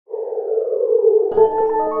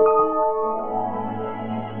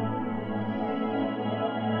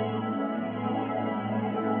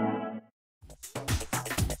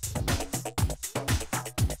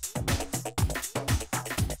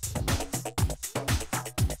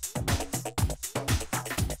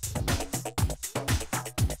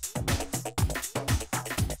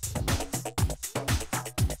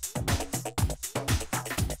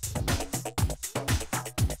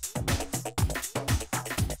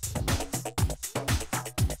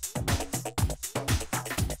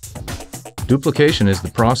Duplication is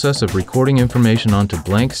the process of recording information onto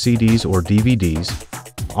blank CDs or DVDs,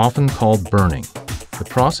 often called burning. The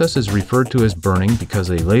process is referred to as burning because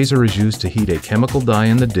a laser is used to heat a chemical dye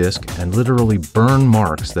in the disc and literally burn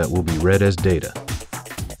marks that will be read as data.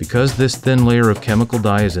 Because this thin layer of chemical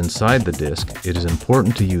dye is inside the disc, it is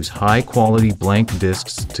important to use high-quality blank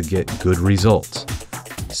discs to get good results,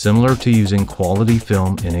 similar to using quality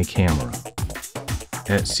film in a camera.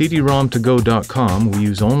 At cd-rom2go.com, we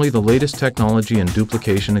use only the latest technology and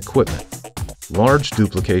duplication equipment. Large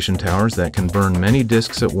duplication towers that can burn many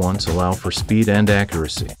discs at once allow for speed and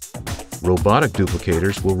accuracy. Robotic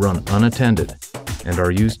duplicators will run unattended and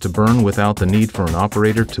are used to burn without the need for an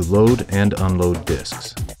operator to load and unload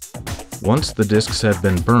discs. Once the discs have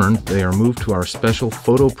been burned, they are moved to our special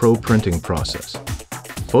PhotoPro printing process.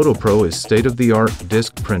 PhotoPro is state-of-the-art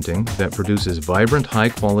disc printing that produces vibrant,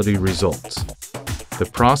 high-quality results. The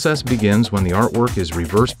process begins when the artwork is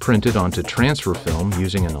reverse printed onto transfer film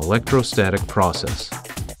using an electrostatic process.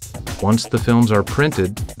 Once the films are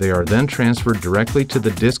printed, they are then transferred directly to the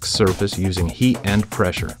disc surface using heat and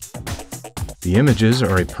pressure. The images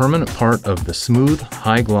are a permanent part of the smooth,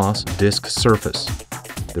 high-gloss disc surface.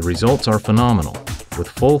 The results are phenomenal, with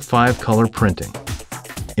full 5-color printing.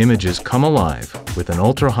 Images come alive with an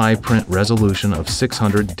ultra-high print resolution of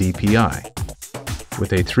 600 dpi.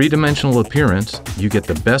 With a 3-dimensional appearance, you get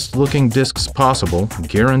the best-looking discs possible,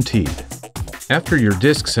 guaranteed. After your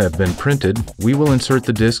discs have been printed, we will insert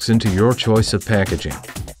the discs into your choice of packaging.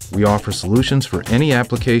 We offer solutions for any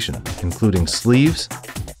application, including sleeves,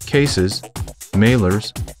 cases,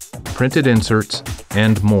 mailers, printed inserts,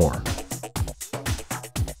 and more.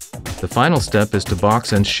 The final step is to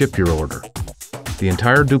box and ship your order. The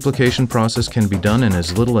entire duplication process can be done in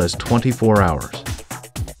as little as 24 hours.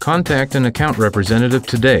 Contact an account representative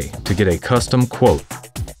today to get a custom quote.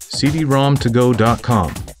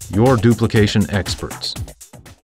 cd-rom2go.com, your duplication experts.